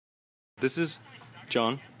This is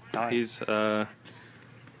John. Hi.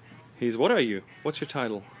 He's what are you? What's your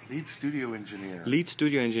title? Lead studio engineer. Lead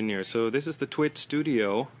studio engineer. So this is the TWiT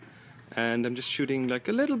studio, and I'm just shooting like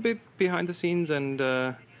a little bit behind the scenes, and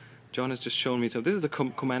John has just shown me. So this is the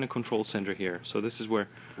command and control center here. So this is where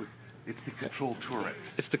It's the control turret.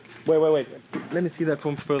 it's the wait. Let me see that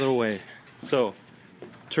from further away. So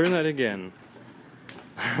turn that again.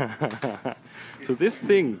 So this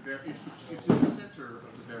thing. It's in the center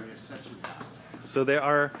of the various sets we have. So there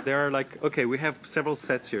are like, okay, we have several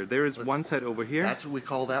sets here. There is one set over here. That's what we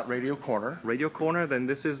call that radio corner. Radio corner. Then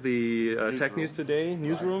this is the Tech News Today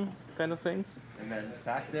newsroom kind of thing. And then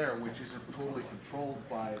back there, which isn't totally controlled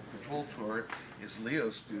by the control turret, is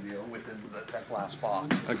Leo's studio within that glass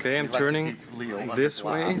box. Okay, I'm We like to turning keep Leo this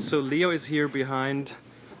under way. glass. So Leo is here behind,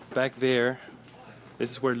 back there. This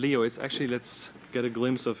is where Leo is. Actually, let's get a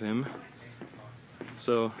glimpse of him.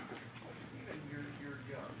 So,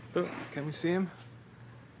 oh, can we see him?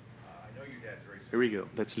 Here we go.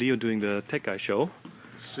 That's Leo doing the Tech Guy show.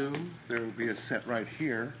 Soon there will be a set right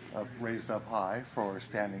here, raised up high for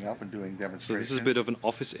standing up and doing So demonstrations. this is a bit of an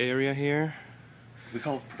office area here. We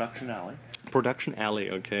call it production alley. Production alley,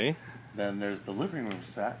 okay. Then there's the living room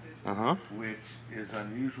set, which is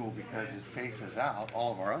unusual because it faces out.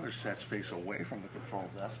 All of our other sets face away from the control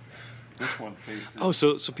desk. This one faces. Oh,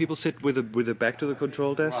 so people sit with the back to the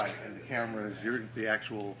control desk? Right, and the camera is the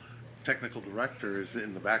actual technical director is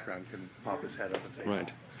in the background, can pop his head up and say.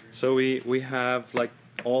 Right. So we have like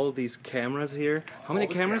all these cameras here. How many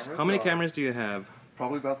the cameras? cameras How many are- cameras do you have?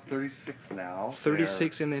 Probably about 36 now.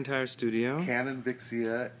 36 in the entire studio. They're Canon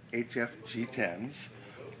Vixia HF G10s.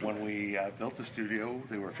 When we built the studio,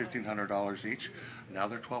 they were $1,500 each. Now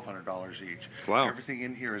they're $1,200 each. Wow. Everything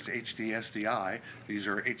in here is HD SDI. These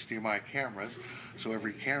are HDMI cameras, so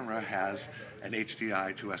every camera has an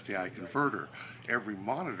HDI to SDI converter. Every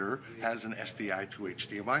monitor has an SDI to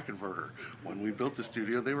HDMI converter. When we built the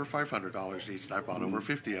studio, they were $500 each, and I bought over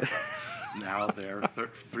 50 of them. Now they're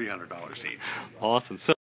 $300 each. Awesome.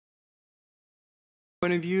 So,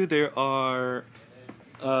 point of view, there are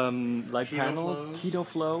light Keto panels, flows. keto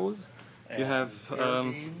flows. You have Air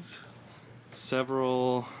beams.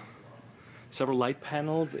 several light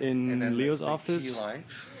panels in And then Leo's the office. key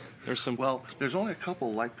lights. There's some. Well, there's only a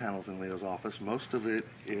couple light panels in Leo's office. Most of it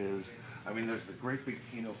is, I mean, there's the great big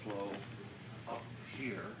Kino flow up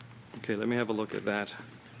here Okay, let me have a look at that.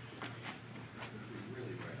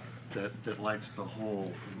 that lights the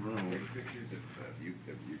whole room. Pictures of you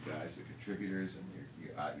guys, the contributors, and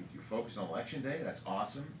you focus on election day. That's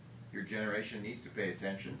awesome. Your generation needs to pay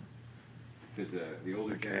attention because the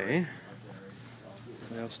older generation.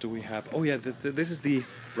 What else do we have? Oh yeah, this is the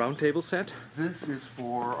roundtable set. This is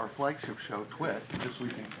for our flagship show, TWiT, This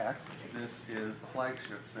Week in Tech. This is the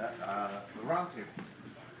flagship set, the roundtable.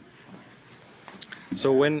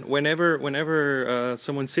 So whenever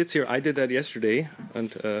someone sits here, I did that yesterday,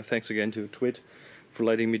 and thanks again to TWiT for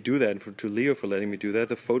letting me do that, and to Leo for letting me do that,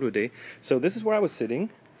 the photo day. So this is where I was sitting,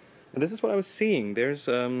 and this is what I was seeing. There's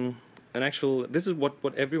an actual, this is what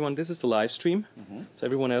everyone, this is the live stream, so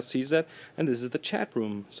everyone else sees that, and this is the chat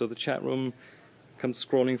room. So the chat room comes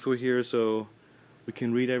scrolling through here, so we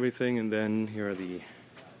can read everything, and then here are the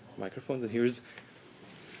microphones, and here's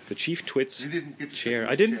the Chief TWiT's You didn't get to sit chair. in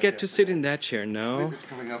I this didn't chair get to yet. sit in that chair, no. TWiT is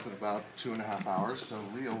coming up in about 2.5 hours, so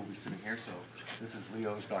Leo will be sitting here. So this is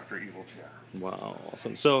Leo's Dr. Evil chair. Wow,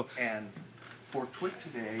 awesome. So, And for TWiT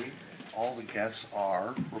today, all the guests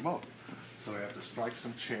are remote. So we have to strike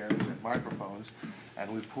some chairs and microphones,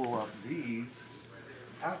 and we pull up these,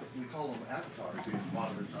 we call them avatars, these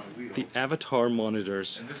monitors on wheels. the avatar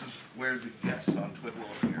monitors. And this is where the guests on TWiT will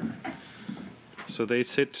appear. So they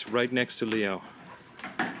sit right next to Leo.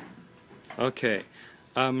 Okay.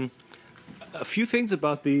 A few things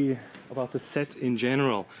about the set in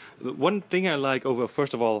general. The one thing I like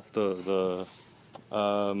first of all, the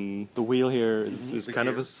wheel here is The kind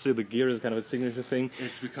gear. of the gear is kind of a signature thing.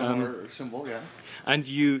 It's become our symbol, yeah. And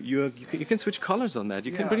you can switch colors on that.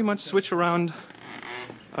 You can Yeah, pretty much switch around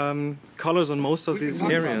colors on most of We can these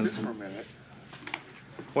talk about areas. this for a minute.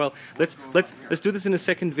 Well, let's do this in a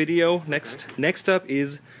second video. Next up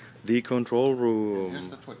is the control room. Here's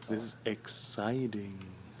the TWiT This is exciting.